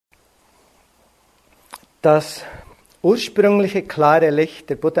Das ursprüngliche klare Licht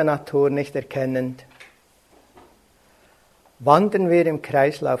der Buddhanatur nicht erkennend, wandern wir im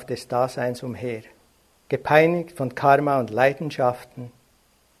Kreislauf des Daseins umher, gepeinigt von Karma und Leidenschaften.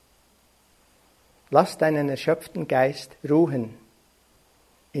 Lass deinen erschöpften Geist ruhen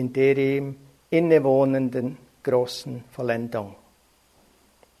in der ihm innewohnenden großen Vollendung.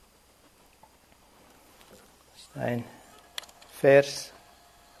 Das ist ein Vers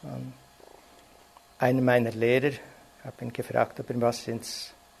von einem meiner Lehrer. Ich habe ihn gefragt, ob er was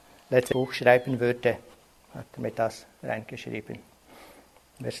ins letzte Buch schreiben würde. Hat er mir das reingeschrieben,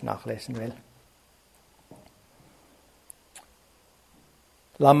 wer es nachlesen will.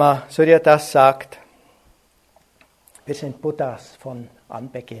 Lama Suryadas sagt, wir sind Buddhas von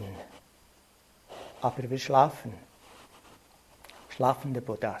Anbeginn, aber wir schlafen. Schlafende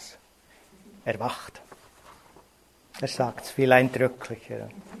Buddhas. Erwacht. Er sagt es viel eindrücklicher.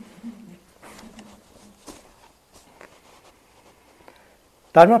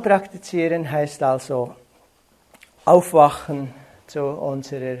 Dharma praktizieren heißt also aufwachen zu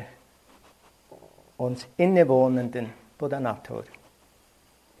unserer uns innewohnenden Buddhanatur.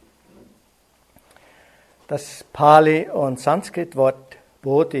 Das Pali- und Sanskrit-Wort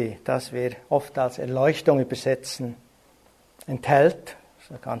Bodhi, das wir oft als Erleuchtung übersetzen, enthält,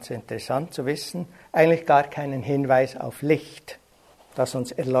 das ist ganz interessant zu wissen, eigentlich gar keinen Hinweis auf Licht, das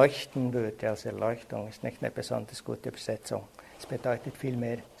uns erleuchten würde. Also Erleuchtung ist nicht eine besonders gute Übersetzung. Es bedeutet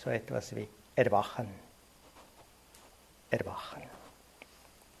vielmehr so etwas wie Erwachen. Erwachen.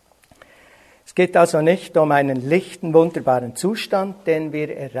 Es geht also nicht um einen lichten, wunderbaren Zustand, den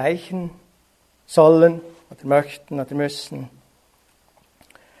wir erreichen sollen oder möchten oder müssen,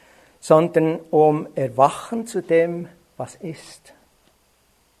 sondern um Erwachen zu dem, was ist,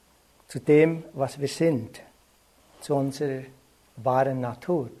 zu dem, was wir sind, zu unserer wahren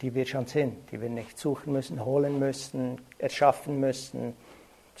Natur, die wir schon sind, die wir nicht suchen müssen, holen müssen, erschaffen müssen,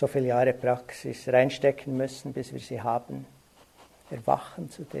 so viele Jahre Praxis reinstecken müssen, bis wir sie haben. Erwachen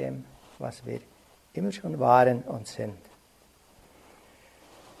zu dem, was wir immer schon waren und sind.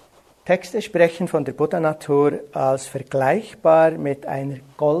 Texte sprechen von der Buddhanatur als vergleichbar mit einer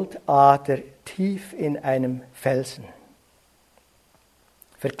Goldader tief in einem Felsen.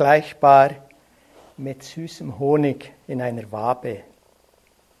 Vergleichbar mit süßem Honig in einer Wabe.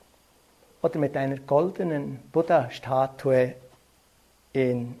 Oder mit einer goldenen Buddha-Statue,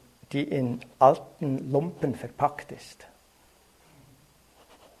 die in alten Lumpen verpackt ist.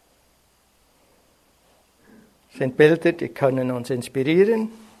 Das sind Bilder, die können uns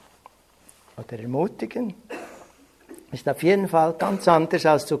inspirieren oder ermutigen. Ist auf jeden Fall ganz anders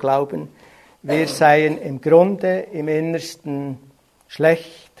als zu glauben, wir seien im Grunde, im Innersten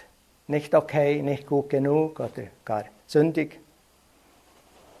schlecht, nicht okay, nicht gut genug oder gar sündig.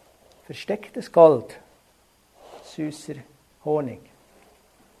 Verstecktes Gold, süßer Honig.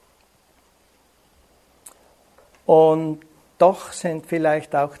 Und doch sind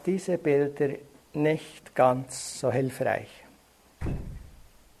vielleicht auch diese Bilder nicht ganz so hilfreich.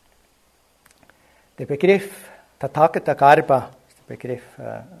 Der Begriff Tathagata Garbha, der Begriff,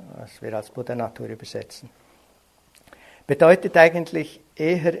 was wir als Buddhanatur übersetzen, bedeutet eigentlich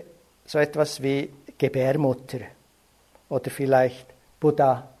eher so etwas wie Gebärmutter oder vielleicht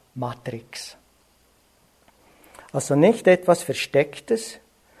Buddha-Matrix. Also nicht etwas Verstecktes,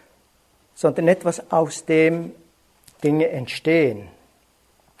 sondern etwas, aus dem Dinge entstehen.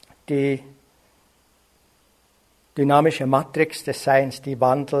 Die dynamische Matrix des Seins, die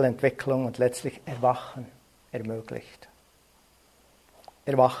Wandel, Entwicklung und letztlich Erwachen ermöglicht.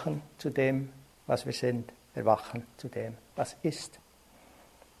 Erwachen zu dem, was wir sind. Erwachen zu dem, was ist.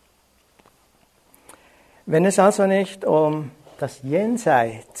 Wenn es also nicht um das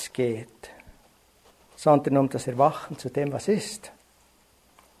Jenseits geht, sondern um das Erwachen zu dem, was ist,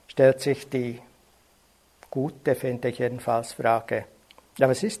 stellt sich die gute, finde ich jedenfalls, Frage, ja,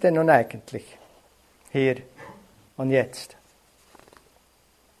 was ist denn nun eigentlich hier und jetzt?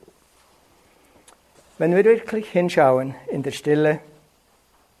 Wenn wir wirklich hinschauen in der Stille,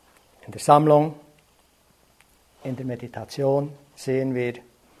 in der Sammlung, in der Meditation, sehen wir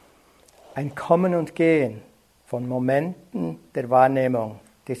ein Kommen und Gehen von Momenten der Wahrnehmung,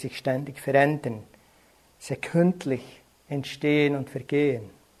 die sich ständig verändern, sekündlich entstehen und vergehen.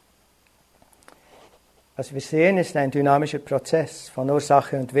 Was wir sehen, ist ein dynamischer Prozess von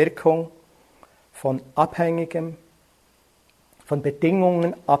Ursache und Wirkung, von abhängigem, von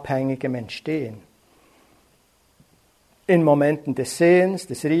Bedingungen abhängigem Entstehen. In Momenten des Sehens,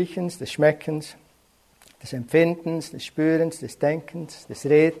 des Riechens, des Schmeckens, des Empfindens, des Spürens, des Denkens, des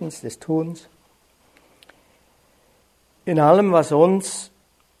Redens, des Tuns. In allem, was uns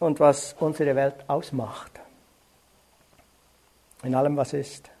und was unsere Welt ausmacht. In allem, was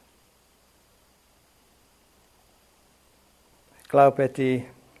ist. Ich glaube, die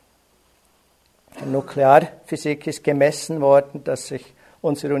Nuklearphysik ist gemessen worden, dass sich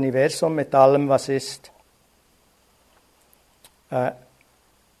unser Universum mit allem, was ist,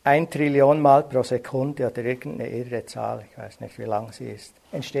 1 Trillion Mal pro Sekunde oder irgendeine irre Zahl, ich weiß nicht, wie lang sie ist,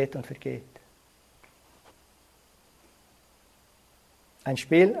 entsteht und vergeht. Ein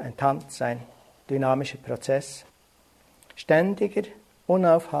Spiel, ein Tanz, ein dynamischer Prozess, ständiger,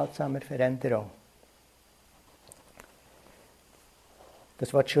 unaufhaltsamer Veränderung.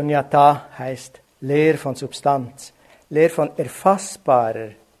 Das Wort Shunyata heißt leer von Substanz, leer von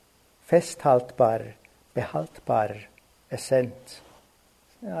erfassbarer, festhaltbarer, behaltbarer Essenz.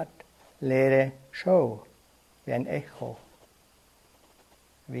 Eine Art leere Show, wie ein Echo,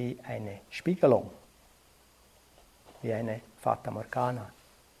 wie eine Spiegelung, wie eine Fata Morgana.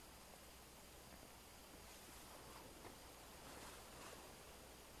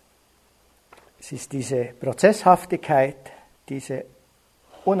 Es ist diese Prozesshaftigkeit, diese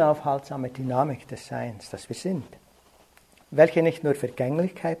unaufhaltsame Dynamik des Seins, das wir sind, welche nicht nur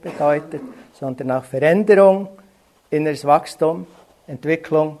Vergänglichkeit bedeutet, sondern auch Veränderung, inneres Wachstum,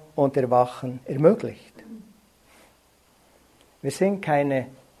 Entwicklung und Erwachen ermöglicht. Wir sind keine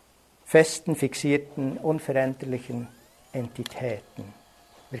festen, fixierten, unveränderlichen Entitäten.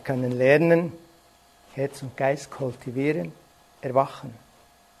 Wir können lernen, Herz und Geist kultivieren, erwachen.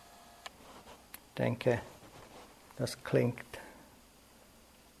 Ich denke, das klingt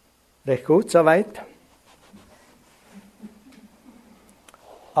recht gut soweit.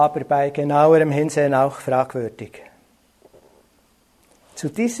 Aber bei genauerem Hinsehen auch fragwürdig. Zu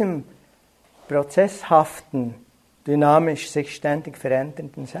diesem prozesshaften, dynamisch sich ständig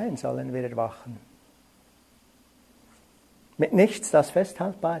verändernden Sein sollen wir erwachen. Mit nichts, das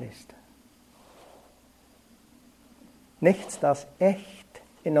festhaltbar ist. Nichts, das echt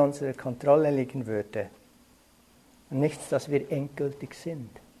in unserer Kontrolle liegen würde. Und nichts, das wir endgültig sind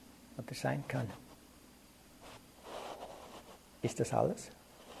oder sein kann. Ist das alles?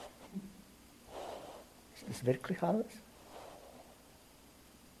 Ist das wirklich alles?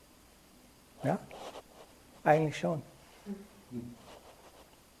 Ja, eigentlich schon.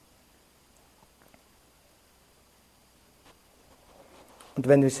 Und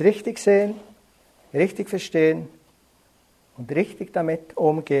wenn wir es richtig sehen, richtig verstehen und richtig damit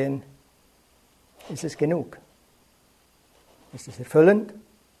umgehen, ist es genug. Ist es erfüllend?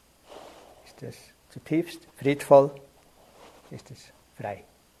 Ist es zutiefst friedvoll? Ist es frei?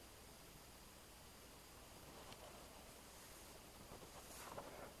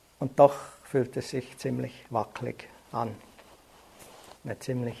 Und doch fühlt es sich ziemlich wackelig an. Eine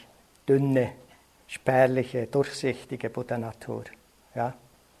ziemlich dünne, spärliche, durchsichtige Buddhanatur. Ja?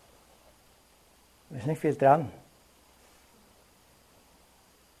 Da ist nicht viel dran.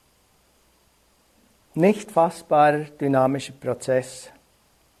 Nicht fassbarer, dynamischer Prozess.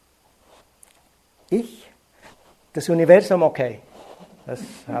 Das Universum, okay. Das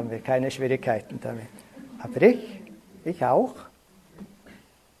haben wir keine Schwierigkeiten damit. Aber ich auch.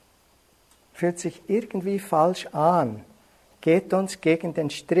 Fühlt sich irgendwie falsch an, geht uns gegen den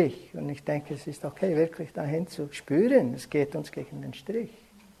Strich. Und ich denke, es ist okay, wirklich dahin zu spüren, es geht uns gegen den Strich.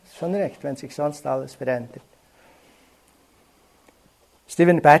 Das ist schon recht, wenn sich sonst alles verändert.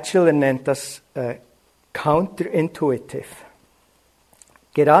 Stephen Batchelor nennt das counterintuitive.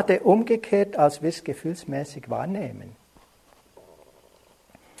 Gerade umgekehrt, als wir es gefühlsmäßig wahrnehmen.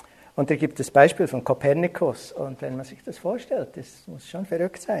 Und da gibt es das Beispiel von Kopernikus. Und wenn man sich das vorstellt, das muss schon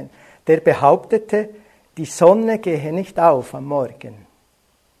verrückt sein. Der behauptete, die Sonne gehe nicht auf am Morgen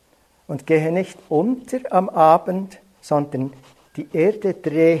und gehe nicht unter am Abend, sondern die Erde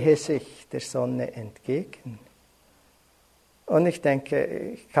drehe sich der Sonne entgegen. Und ich denke,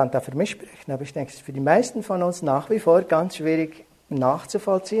 ich kann da für mich sprechen, aber ich denke, es ist für die meisten von uns nach wie vor ganz schwierig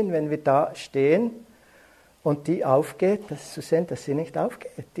nachzuvollziehen, wenn wir da stehen und die aufgeht, das zu sehen, dass sie nicht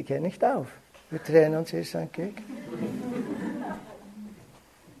aufgeht. Die geht nicht auf. Wir drehen uns hier so entgegen.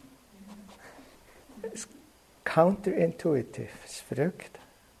 Es ist counterintuitive, es ist verrückt.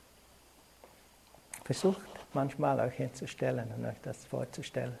 Versucht manchmal euch hinzustellen und euch das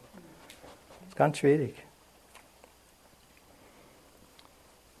vorzustellen. Das ist ganz schwierig.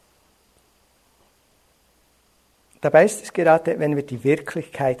 Dabei ist es gerade, wenn wir die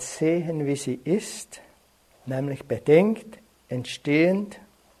Wirklichkeit sehen, wie sie ist, nämlich bedingt, entstehend,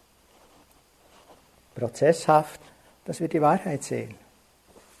 prozesshaft, dass wir die Wahrheit sehen.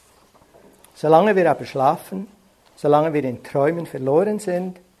 Solange wir aber schlafen, solange wir in Träumen verloren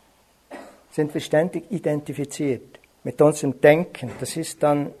sind, sind wir ständig identifiziert mit unserem Denken. Das ist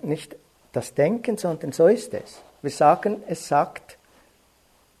dann nicht das Denken, sondern so ist es. Wir sagen, es sagt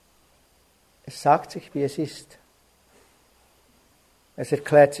sich, wie es ist. Es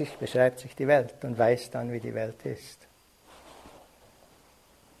erklärt sich, beschreibt sich die Welt und weiß dann, wie die Welt ist.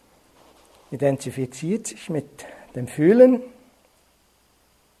 Identifiziert sich mit dem Fühlen,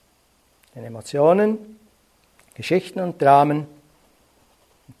 den Emotionen, Geschichten und Dramen,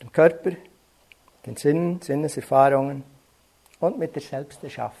 mit dem Körper, den Sinnen, Sinneserfahrungen und mit der selbst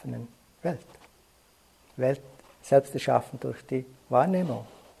erschaffenen Welt. Welt selbst erschaffen durch die Wahrnehmung.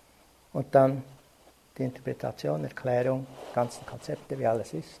 Und dann die Interpretation, Erklärung, die ganzen Konzepte, wie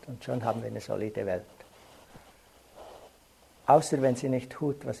alles ist. Und schon haben wir eine solide Welt. Außer wenn sie nicht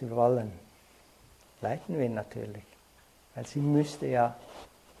tut, was wir wollen, leiden wir natürlich. Weil sie müsste ja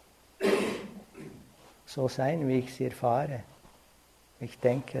so sein, wie ich sie erfahre. Wie ich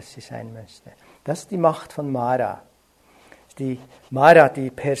denke, dass sie sein müsste. Das ist die Macht von Mara. Die Mara, die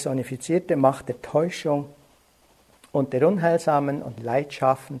personifizierte Macht der Täuschung und der unheilsamen und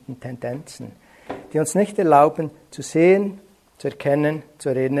leidschaffenden Tendenzen, die uns nicht erlauben, zu sehen, zu erkennen, zu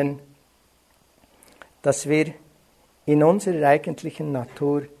erinnern, dass wir in unserer eigentlichen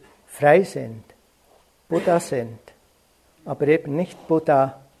Natur frei sind, Buddha sind, aber eben nicht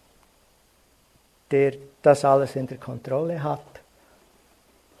Buddha, der das alles in der Kontrolle hat,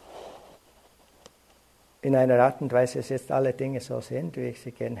 in einer Art und Weise, dass jetzt alle Dinge so sind, wie ich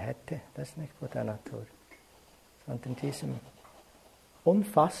sie gern hätte. Das ist nicht Buddhanatur, sondern diesem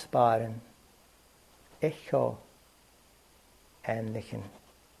unfassbaren, Echo-ähnlichen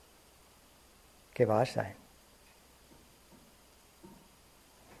Gewahrsein.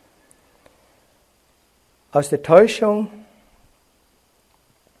 Aus der Täuschung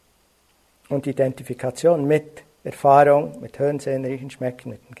und Identifikation mit Erfahrung, mit Hören, Sehen, Riechen, Schmecken,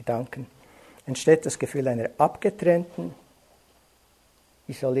 mit den Gedanken, entsteht das Gefühl einer abgetrennten,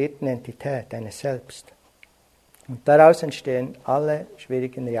 isolierten Entität, eines Selbst. Und daraus entstehen alle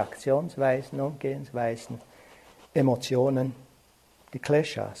schwierigen Reaktionsweisen, Umgehensweisen, Emotionen, die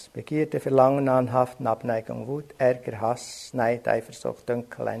Kleshas, Begierde, Verlangen, Anhaften, Abneigung, Wut, Ärger, Hass, Neid, Eifersucht,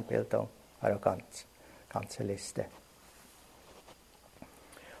 Dünkel, Einbildung, Arroganz. Ganze Liste.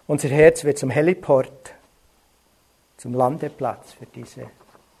 Unser Herz wird zum Heliport, zum Landeplatz für diese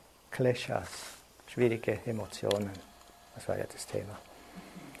Kleshas, schwierige Emotionen. Das war ja das Thema.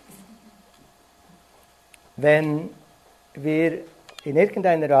 Wenn wir in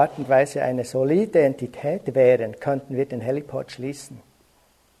irgendeiner Art und Weise eine solide Entität wären, könnten wir den Heliport schließen.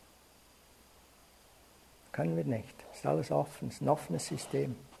 Können wir nicht. Es ist alles offen, es ist ein offenes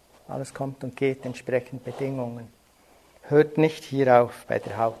System. Alles kommt und geht entsprechend Bedingungen. Hört nicht hier auf bei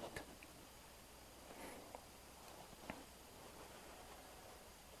der Haut.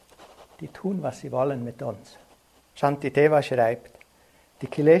 Die tun, was sie wollen mit uns. Shantideva schreibt, die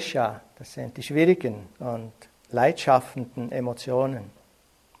Kilesha, das sind die schwierigen und leidschaffenden Emotionen,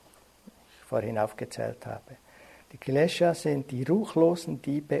 die ich vorhin aufgezählt habe. Die Kilesha sind die ruchlosen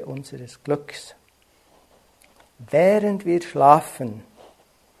Diebe unseres Glücks. Während wir schlafen,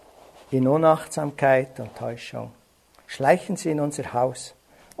 in Unachtsamkeit und Täuschung, schleichen sie in unser Haus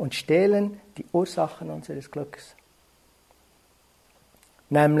und stehlen die Ursachen unseres Glücks.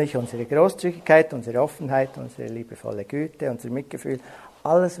 Nämlich unsere Großzügigkeit, unsere Offenheit, unsere liebevolle Güte, unser Mitgefühl,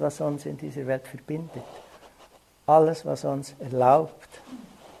 alles, was uns in dieser Welt verbindet, alles, was uns erlaubt,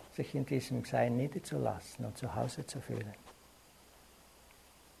 sich in diesem Sein niederzulassen und zu Hause zu fühlen.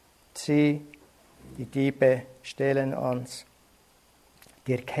 Sie, die Diebe, stehlen uns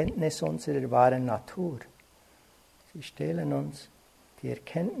die Erkenntnis unserer wahren Natur. Sie stehlen uns die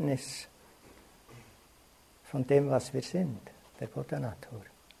Erkenntnis von dem, was wir sind, der Buddhanatur.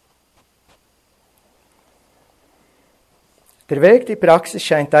 Der Weg, die Praxis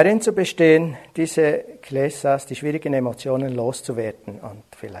scheint darin zu bestehen, diese Kleshas, die schwierigen Emotionen loszuwerden. Und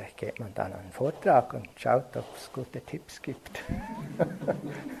vielleicht geht man dann einen Vortrag und schaut, ob es gute Tipps gibt.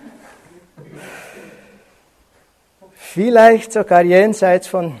 Vielleicht sogar jenseits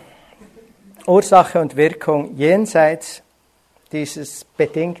von Ursache und Wirkung, jenseits dieses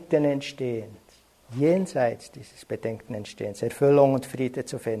bedingten Entstehens, Erfüllung und Friede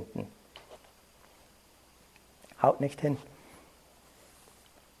zu finden. Haut nicht hin.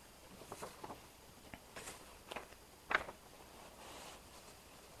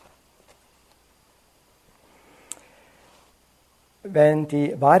 Wenn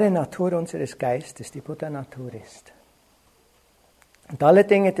die wahre Natur unseres Geistes die Buddhanatur ist und alle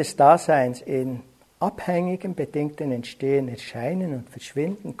Dinge des Daseins in abhängigem, bedingten Entstehen erscheinen und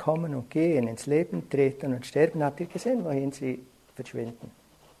verschwinden, kommen und gehen, ins Leben treten und sterben, habt ihr gesehen, wohin sie verschwinden?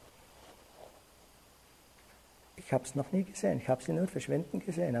 Ich Ich habe es noch nie gesehen. Ich habe sie nur verschwinden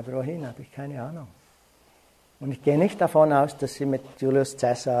gesehen. Aber wohin, habe ich keine Ahnung. Und ich gehe nicht davon aus, dass sie mit Julius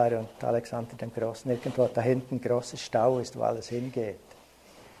Caesar und Alexander dem Großen irgendwo da hinten ein großes Stau ist, wo alles hingeht.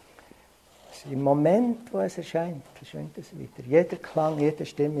 Im Moment, wo es erscheint, verschwindet es wieder. Jeder Klang, jede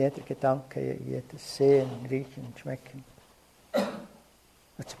Stimme, jeder Gedanke, jedes Sehen, Riechen, Schmecken.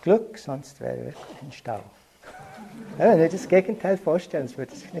 Und zum Glück, sonst wäre wirklich ein Stau. Ja, wenn wir das Gegenteil vorstellen,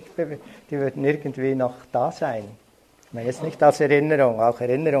 die würden irgendwie noch da sein. Ich meine jetzt nicht als Erinnerung, auch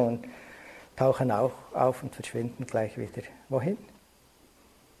Erinnerungen tauchen auch auf und verschwinden gleich wieder. Wohin?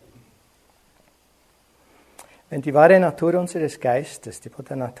 Wenn die wahre Natur unseres Geistes die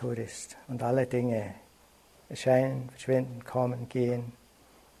Buddhanatur ist und alle Dinge erscheinen, verschwinden, kommen, gehen,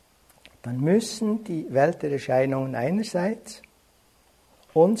 dann müssen die Welt der Erscheinungen einerseits,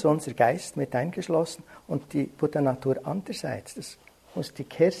 uns, unser Geist mit eingeschlossen, und die Buddhanatur andererseits. Das muss die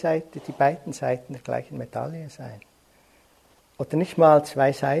Kehrseite, die beiden Seiten der gleichen Medaille sein. Oder nicht mal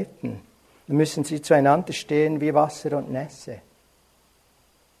zwei Seiten. Dann müssen sie zueinander stehen wie Wasser und Nässe.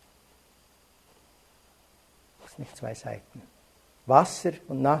 Das sind nicht zwei Seiten. Wasser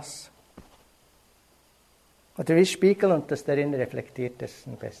und nass. Oder wie Spiegel und das darin reflektiert, das ist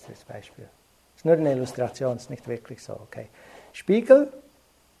ein besseres Beispiel. Das ist nur eine Illustration, das ist nicht wirklich so. Okay. Spiegel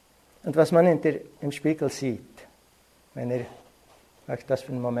und was man im Spiegel sieht, wenn ihr euch das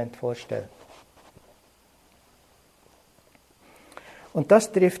für einen Moment vorstellt. Und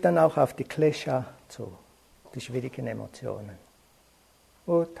das trifft dann auch auf die Klesha zu, die schwierigen Emotionen.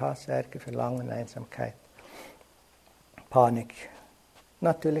 Wut, Hass, Ärger, Verlangen, Einsamkeit, Panik.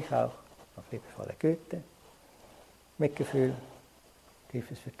 Natürlich auch auf liebevolle Güte, Mitgefühl,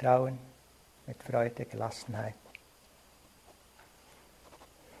 tiefes Vertrauen, mit Freude, Gelassenheit.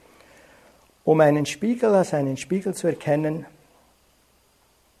 Um einen Spiegel als einen Spiegel zu erkennen,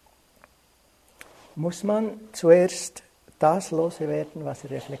 muss man zuerst das loswerden, was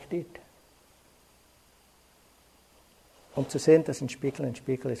er reflektiert. Um zu sehen, dass ein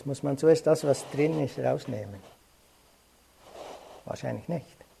Spiegel ist, muss man zuerst das, was drin ist, rausnehmen. Wahrscheinlich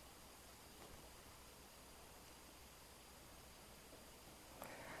nicht.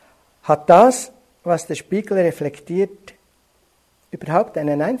 Hat das, was der Spiegel reflektiert, überhaupt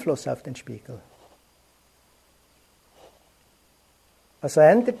einen Einfluss auf den Spiegel? Also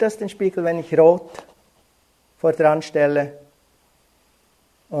ändert das den Spiegel, wenn ich rot vordran stelle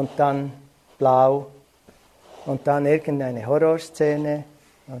und dann blau und dann irgendeine Horrorszene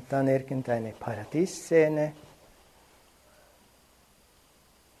und dann irgendeine Paradieszene?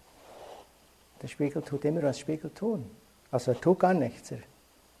 Der Spiegel tut immer, was Spiegel tun. Also er tut gar nichts. Er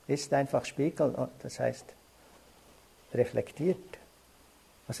ist einfach Spiegel, das heißt reflektiert.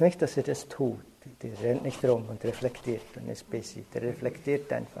 Also nicht, dass er das tut. Der rennt nicht rum und reflektiert und ist busy. Der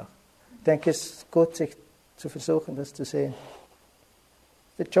reflektiert einfach. Ich denke, es ist gut, sich zu versuchen, das zu sehen.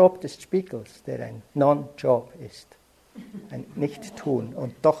 Der Job des Spiegels, der ein Non-Job ist. Ein Nicht-Tun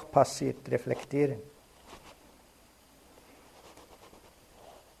und doch passiert Reflektieren.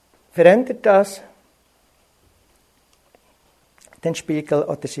 Verändert das den Spiegel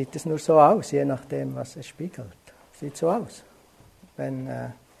oder sieht es nur so aus, je nachdem, was es spiegelt? Sieht so aus. Wenn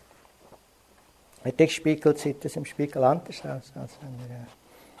er dich spiegelt, sieht es im Spiegel anders aus, als wenn er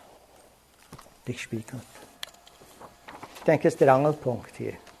dich spiegelt. Ich denke, das ist der Angelpunkt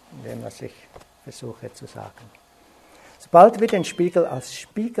hier, in dem, was ich versuche zu sagen. Sobald wir den Spiegel als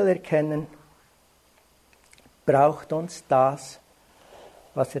Spiegel erkennen, braucht uns das,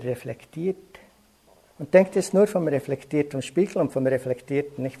 was er reflektiert. Und denkt jetzt nur vom reflektierten Spiegel und vom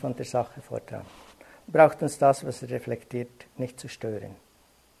reflektierten, nicht von der Sache vordran. Braucht uns das, was er reflektiert, nicht zu stören.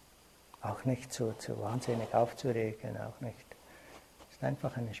 Auch nicht zu wahnsinnig aufzuregen, auch nicht. Es ist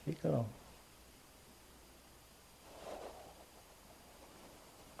einfach eine Spiegelung.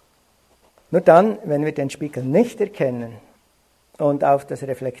 Nur dann, wenn wir den Spiegel nicht erkennen und auf das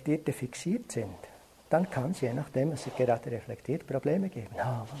Reflektierte fixiert sind, dann kann es, je nachdem, was er gerade reflektiert, Probleme geben.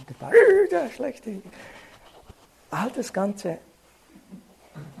 Ja, wunderbar, der schlechte. All das Ganze,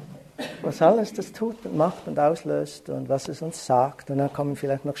 was alles das tut und macht und auslöst und was es uns sagt. Und dann kommen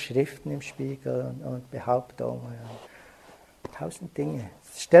vielleicht noch Schriften im Spiegel und Behauptungen und 1000 Dinge.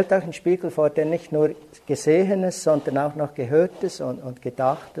 Stellt euch einen Spiegel vor, der nicht nur Gesehenes, sondern auch noch Gehörtes und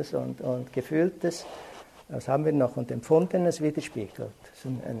Gedachtes und Gefühltes, was haben wir noch, und Empfundenes widerspiegelt. Das ist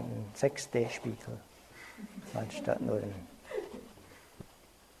ein 6D-Spiegel, anstatt nur ein.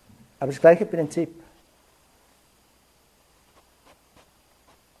 Aber das gleiche Prinzip.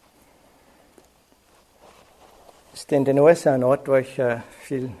 Das ist in den USA ein Ort, wo ich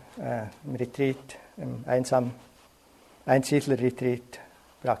viel im Retreat, im Einsiedler-Retreat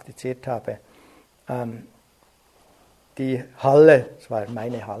praktiziert habe. die Halle, es war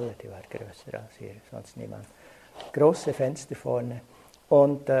meine Halle, die war größer als hier, sonst niemand. Große Fenster vorne.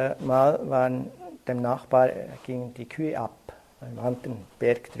 Und mal waren dem Nachbar gingen die Kühe ab, beim anderen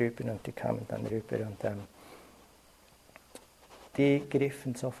Berg drüben und die kamen dann rüber und die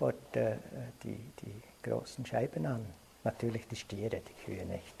griffen sofort die großen Scheiben an. Natürlich die Stiere, die Kühe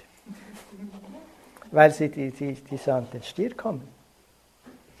nicht. Weil sie die sahen den Stier kommen.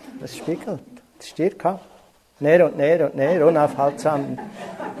 Das spiegelt. Der Stier kam. Näher und näher und näher, unaufhaltsam.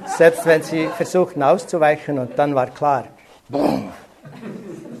 Selbst wenn sie versuchten auszuweichen und dann war klar. Boom.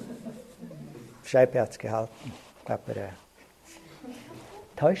 Die Scheibe hat es gehalten. Aber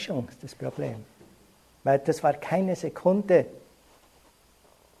Täuschung ist das Problem. Weil das war keine Sekunde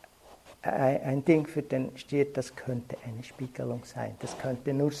ein Ding für den Stier, das könnte eine Spiegelung sein. Das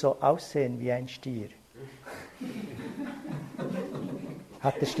könnte nur so aussehen wie ein Stier.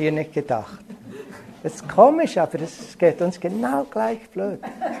 Hat der Stier nicht gedacht. Das ist komisch, aber es geht uns genau gleich blöd.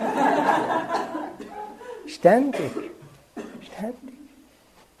 Ständig.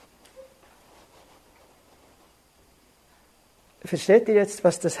 Versteht ihr jetzt,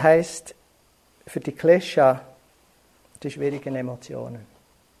 was das heißt für die Klesha, die schwierigen Emotionen?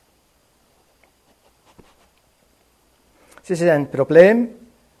 Sie sind ein Problem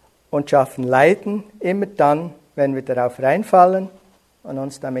und schaffen Leiden immer dann, wenn wir darauf reinfallen und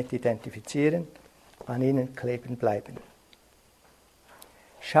uns damit identifizieren, an ihnen kleben bleiben.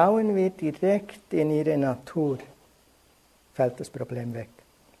 Schauen wir direkt in ihre Natur, fällt das Problem weg.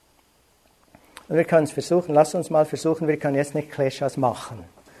 Und wir können es versuchen, lass uns mal versuchen, wir können jetzt nicht Kleshas machen.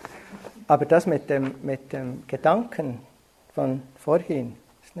 Aber das mit dem Gedanken von vorhin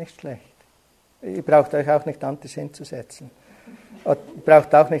ist nicht schlecht. Ihr braucht euch auch nicht anders hinzusetzen. Ihr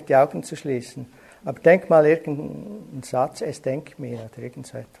braucht auch nicht die Augen zu schließen. Aber denkt mal irgendeinen Satz, es denkt mir oder irgend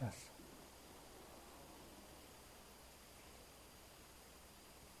so etwas.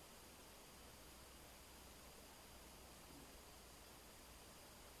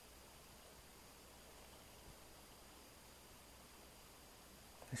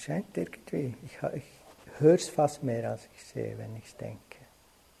 Es scheint irgendwie, ich höre es fast mehr, als ich sehe, wenn ich es denke.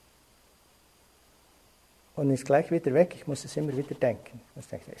 Und ist gleich wieder weg, ich muss es immer wieder denken. Es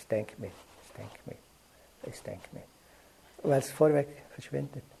denkt mir. Weil es vorweg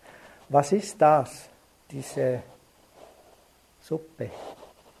verschwindet. Was ist das, diese Suppe,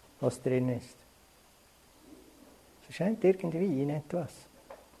 was drin ist? Es scheint irgendwie in etwas.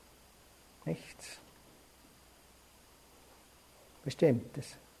 Nichts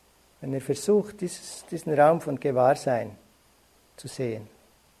Bestimmtes. Wenn ihr versucht, diesen Raum von Gewahrsein zu sehen.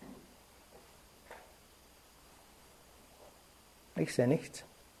 Ich sehe nichts.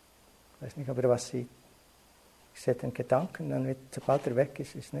 Ich weiß nicht, ob er was sieht. Ich sehe den Gedanken, dann wird, sobald er weg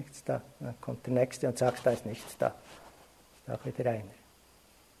ist, ist nichts da. Dann kommt der Nächste und sagt, da ist nichts da. Ist auch wieder einer.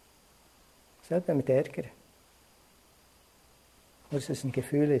 Selber mit Ärger. Nur dass es ein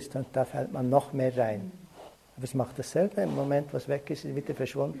Gefühl ist und da fällt man noch mehr rein. Aber es macht dasselbe. Im Moment, was weg ist, ist wieder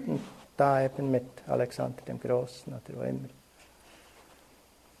verschwunden. Da eben mit Alexander dem Großen oder wo immer.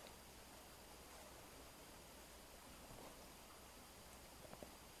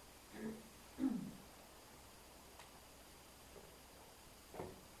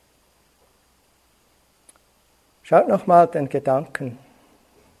 Schaut nochmal den Gedanken.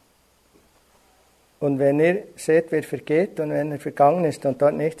 Und wenn ihr seht, wer vergeht und wenn er vergangen ist und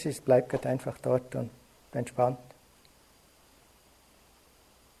dort nichts ist, bleibt Gott einfach dort und entspannt.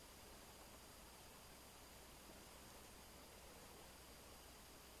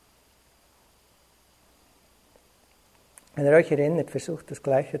 Wenn ihr euch erinnert, versucht das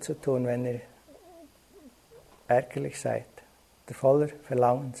Gleiche zu tun, wenn ihr ärgerlich seid oder voller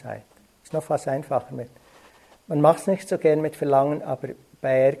Verlangen seid. Ist noch fast einfacher mit. Man macht es nicht so gern mit Verlangen, aber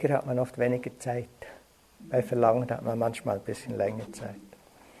bei Ärger hat man oft weniger Zeit. Bei Verlangen hat man manchmal ein bisschen länger Zeit.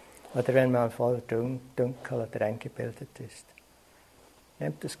 Oder wenn man voller Dunkel oder eingebildet ist.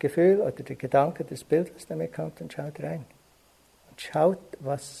 Nehmt das Gefühl oder die Gedanke des Bildes, das damit kommt, und schaut rein. Und schaut,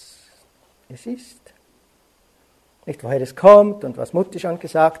 was es ist. Nicht, woher es kommt und was Mutti schon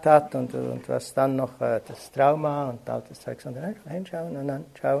gesagt hat und was dann noch das Trauma und all das Zeug, sondern einfach hinschauen und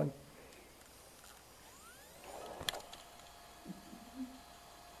anschauen.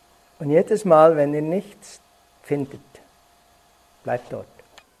 Und jedes Mal, wenn ihr nichts findet, bleibt dort.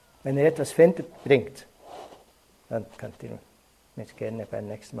 Wenn ihr etwas findet, bringt. Dann könnt ihr mich gerne beim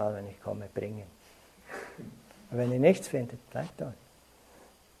nächsten Mal, wenn ich komme, bringen. Aber wenn ihr nichts findet, bleibt dort.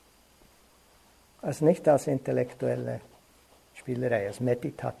 Also nicht als intellektuelle Spielerei, als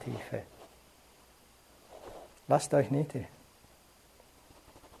meditative. Lasst euch nieder.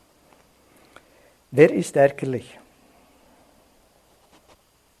 Wer ist ärgerlich?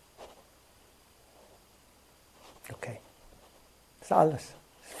 ist alles.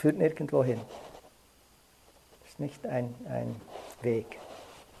 Es führt nirgendwo hin. Es ist nicht ein Weg.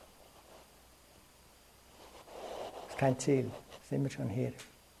 Es ist kein Ziel. Es ist immer schon hier.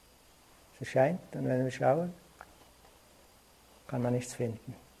 Es erscheint und wenn wir schauen, kann man nichts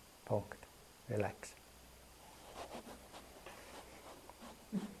finden. Punkt. Relax.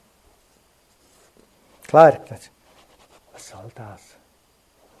 Klar, was soll das?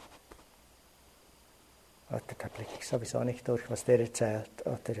 Oder da blicke ich sowieso nicht durch, was der erzählt.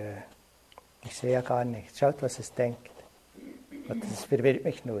 Oder ich sehe ja gar nichts. Schaut, was es denkt. Oder das verwirrt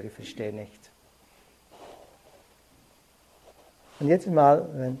mich nur, ich verstehe nichts. Und jedes Mal,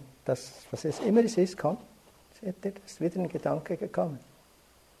 wenn das, was es immer ist, kommt, seht ihr, ist wieder ein Gedanke gekommen.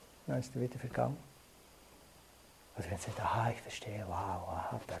 Dann ist er wieder vergangen. Oder wenn sie sagt, ich verstehe,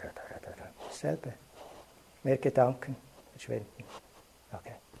 wow, dasselbe. Mehr Gedanken verschwinden.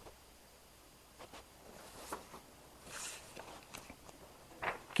 Okay.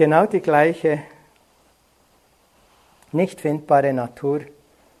 Genau die gleiche nicht findbare Natur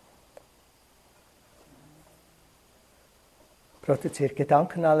produziert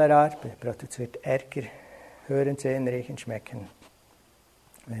Gedanken aller Art, produziert Ärger, Hören, Sehen, Riechen, Schmecken.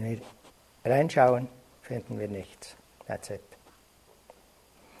 Wenn wir reinschauen, finden wir nichts. That's it.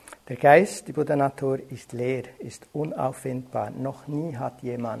 Der Geist, die Buddhanatur, ist leer, ist unauffindbar. Noch nie hat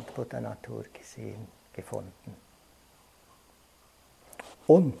jemand Buddhanatur gesehen, gefunden.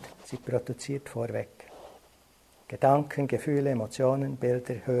 Und sie produziert vorweg Gedanken, Gefühle, Emotionen,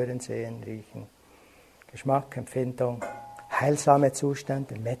 Bilder, Hören, Sehen, Riechen, Geschmack, Empfindung, heilsame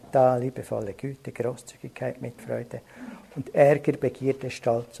Zustände, Metta, liebevolle Güte, Großzügigkeit, Mitfreude und Ärger, Begierde,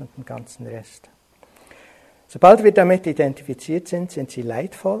 Stolz und den ganzen Rest. Sobald wir damit identifiziert sind, sind sie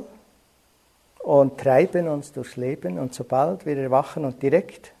leidvoll und treiben uns durchs Leben. Und sobald wir erwachen und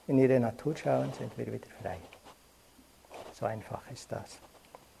direkt in ihre Natur schauen, sind wir wieder frei. So einfach ist das.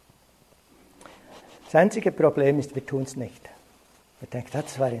 Das einzige Problem ist, wir tun es nicht. Wir denken,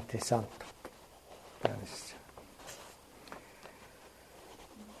 das war interessant.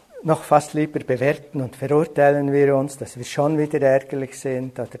 Noch fast lieber bewerten und verurteilen wir uns, dass wir schon wieder ärgerlich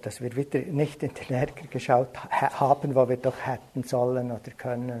sind oder dass wir wieder nicht in den Ärger geschaut haben, wo wir doch hätten sollen oder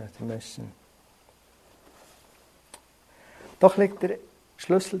können oder müssen. Doch liegt der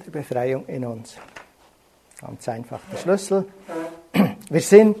Schlüssel der Befreiung in uns. Ganz einfach. Der Schlüssel, wir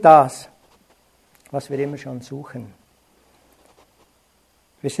sind das, was wir immer schon suchen.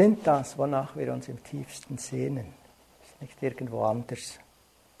 Wir sind das, wonach wir uns im tiefsten sehnen. Das ist nicht irgendwo anders.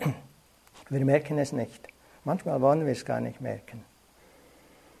 Wir merken es nicht. Manchmal wollen wir es gar nicht merken.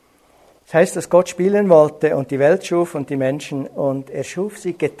 Das heißt, dass Gott spielen wollte und die Welt schuf und die Menschen und er schuf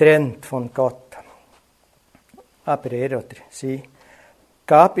sie getrennt von Gott. Aber er oder sie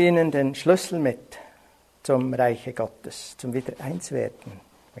gab ihnen den Schlüssel mit zum Reiche Gottes, zum Wiedereinswerden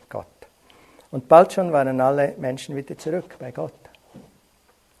mit Gott. Und bald schon waren alle Menschen wieder zurück bei Gott.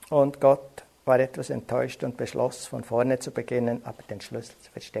 Und Gott war etwas enttäuscht und beschloss, von vorne zu beginnen, aber den Schlüssel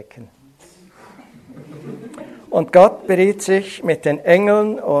zu verstecken. Und Gott beriet sich mit den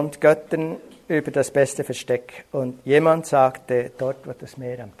Engeln und Göttern über das beste Versteck. Und jemand sagte, dort, wo das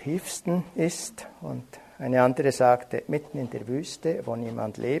Meer am tiefsten ist. Und eine andere sagte, mitten in der Wüste, wo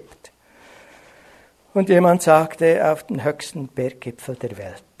niemand lebt. Und jemand sagte, auf den höchsten Berggipfel der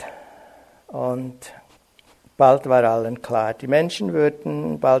Welt. Und bald war allen klar, die Menschen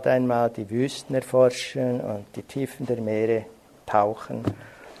würden bald einmal die Wüsten erforschen und die Tiefen der Meere tauchen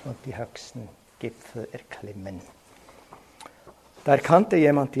und die höchsten Gipfel erklimmen. Da erkannte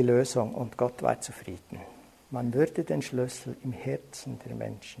jemand die Lösung und Gott war zufrieden. Man würde den Schlüssel im Herzen der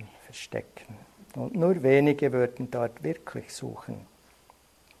Menschen verstecken. Und nur wenige würden dort wirklich suchen.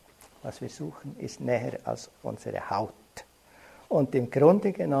 Was wir suchen, ist näher als unsere Haut. Und im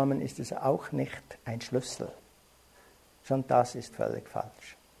Grunde genommen ist es auch nicht ein Schlüssel. Schon das ist völlig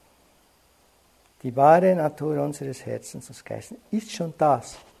falsch. Die wahre Natur unseres Herzens und Geistes ist schon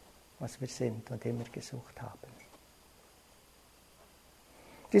das, was wir sind und immer gesucht haben.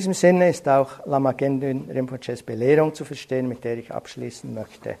 In diesem Sinne ist auch Lama Gendun Rinpoches Belehrung zu verstehen, mit der ich abschließen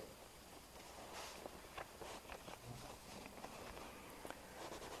möchte.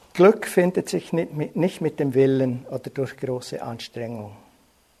 Glück findet sich nicht mit dem Willen oder durch große Anstrengung.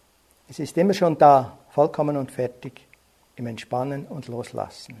 Es ist immer schon da, vollkommen und fertig, im Entspannen und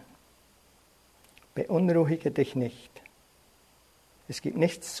Loslassen. Beunruhige dich nicht. Es gibt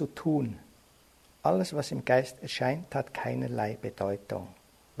nichts zu tun. Alles, was im Geist erscheint, hat keinerlei Bedeutung,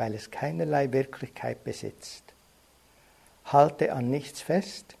 weil es keinerlei Wirklichkeit besitzt. Halte an nichts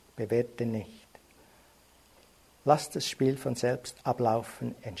fest, bewerte nicht. Lass das Spiel von selbst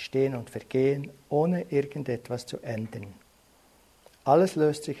ablaufen, entstehen und vergehen, ohne irgendetwas zu ändern. Alles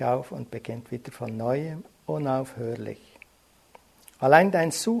löst sich auf und beginnt wieder von neuem, unaufhörlich. Allein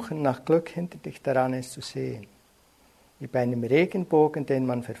dein Suchen nach Glück hindert dich daran, es zu sehen, wie bei einem Regenbogen, den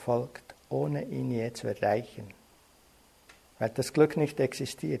man verfolgt, ohne ihn je zu erreichen, weil das Glück nicht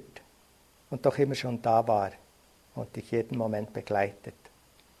existiert und doch immer schon da war und dich jeden Moment begleitet.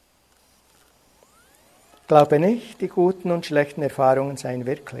 Glaube nicht, die guten und schlechten Erfahrungen seien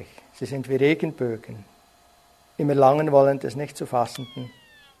wirklich. Sie sind wie Regenbögen. Im Erlangen wollen des nicht zu Fassenden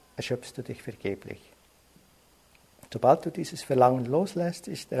erschöpfst du dich vergeblich. Sobald du dieses Verlangen loslässt,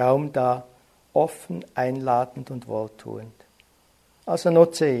 ist Raum da, offen, einladend und wohltuend. Also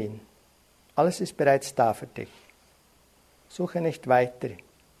nutze ihn. Alles ist bereits da für dich. Suche nicht weiter.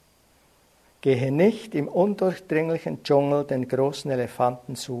 Gehe nicht im undurchdringlichen Dschungel den großen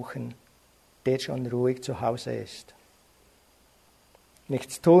Elefanten suchen, der schon ruhig zu Hause ist.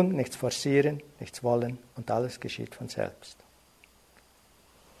 Nichts tun, nichts forcieren, nichts wollen und alles geschieht von selbst.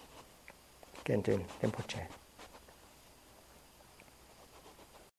 Gehen den Rinpoche.